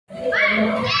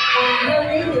mình và nơi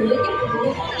lấy lửa giúp phụ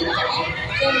nữ chia sẻ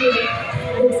rèn luyện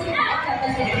được sức khỏe cho cơ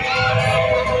thể.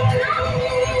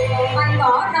 Mảnh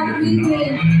vỏ đồng duy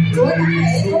truyền của tập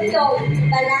thể Cối Đồi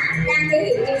và Lá đang thể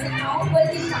hiện trên sân khấu với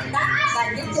tinh thần tác và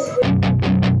những từ.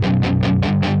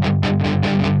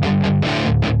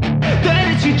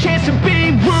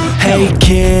 Hey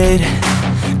kid,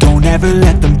 don't ever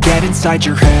let them get inside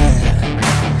your head.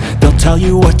 They'll tell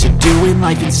you what to do in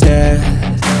life instead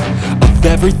of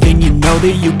everything you know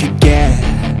that you could get.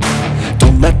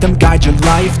 Don't let them guide your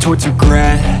life towards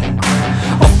regret.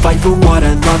 I'll fight for what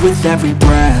I love with every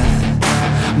breath.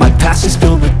 My past is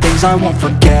filled with things I won't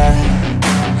forget.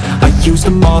 I use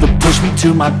them all to push me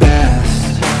to my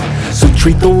best. So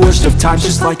treat the worst of times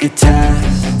just like a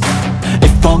test.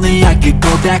 If only I could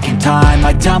go back in time,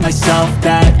 I'd tell myself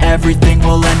that everything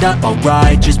will end up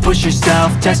alright. Just push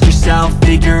yourself, test yourself,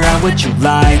 figure out what you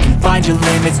like, and find your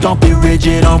limits, don't be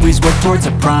rigid, always work towards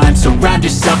a prime. Surround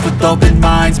yourself with open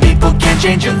minds, people can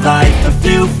change your life. A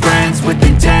few friends with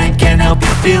intent can help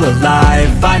you feel alive.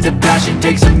 Find a passion,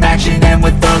 take some action, and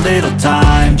with a little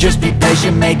time, just be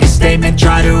patient, make a statement,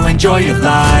 try to enjoy your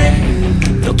life.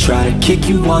 They'll try to kick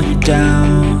you while you're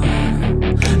down.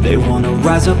 They wanna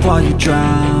rise up while you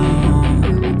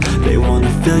drown. They wanna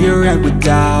fill your head with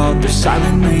doubt. They're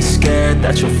silently scared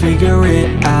that you'll figure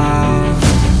it out.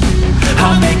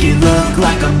 I'll make it look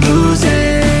like I'm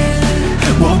losing,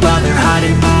 won't bother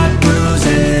hiding my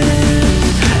bruises.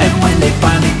 And when they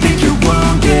finally think you're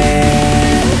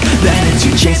wounded, then it's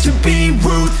your chance to be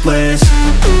ruthless.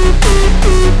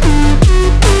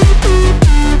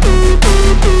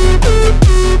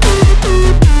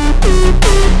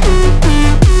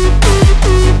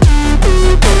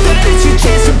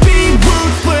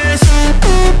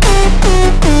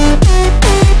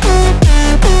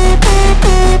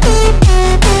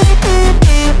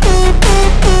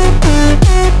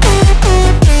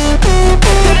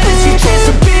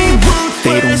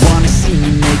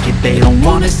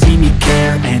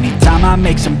 I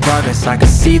make some progress, I can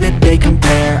see that they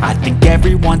compare. I think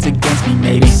everyone's against me,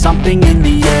 maybe something in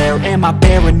the air. Am I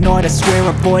paranoid? I swear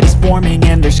a void is forming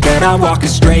and they're scared. I walk a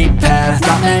straight path,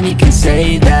 not many can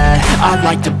say that. I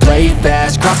like to play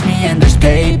fast, cross me and there's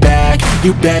payback.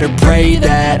 You better pray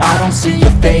that I don't see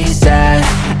your face at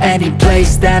any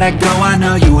place that I go. I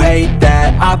know you hate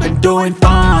that. I've been doing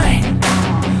fine,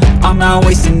 I'm not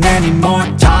wasting any more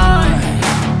time.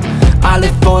 I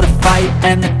live for the fight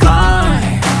and the climb,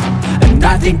 and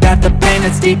I think that the pain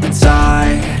that's deep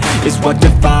inside is what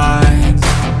defines.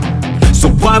 So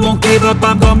I won't give up,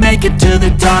 I'm gonna make it to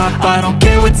the top. I don't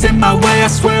care what's in my way, I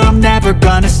swear I'm never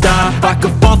gonna stop. I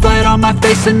could fall flat on my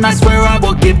face and I swear I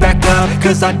will get back up,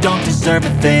 cause I don't deserve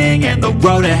a thing and the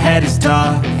road ahead is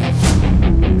tough.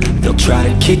 They'll try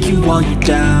to kick you while you're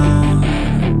down.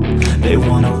 They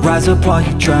wanna rise up while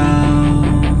you drown.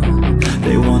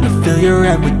 They wanna fill your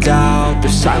head with doubt.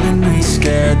 They're silently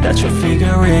scared that you'll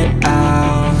figure it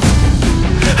out.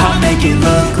 I'll make it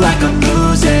look like I'm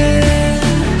losing,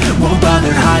 won't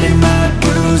bother hiding my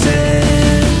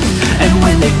bruises. And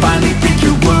when they finally think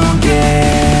you're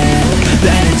wounded,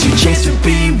 then it's your chance to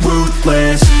be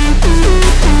ruthless.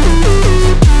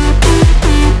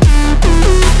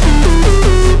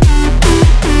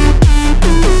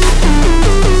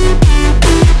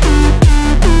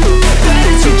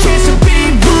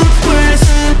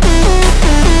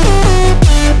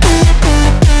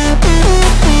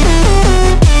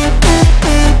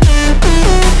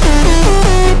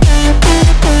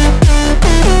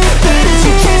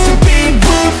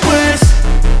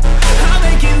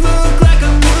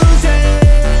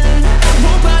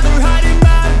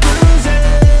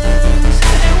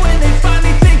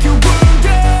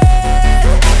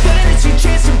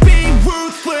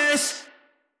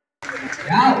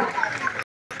 Wow.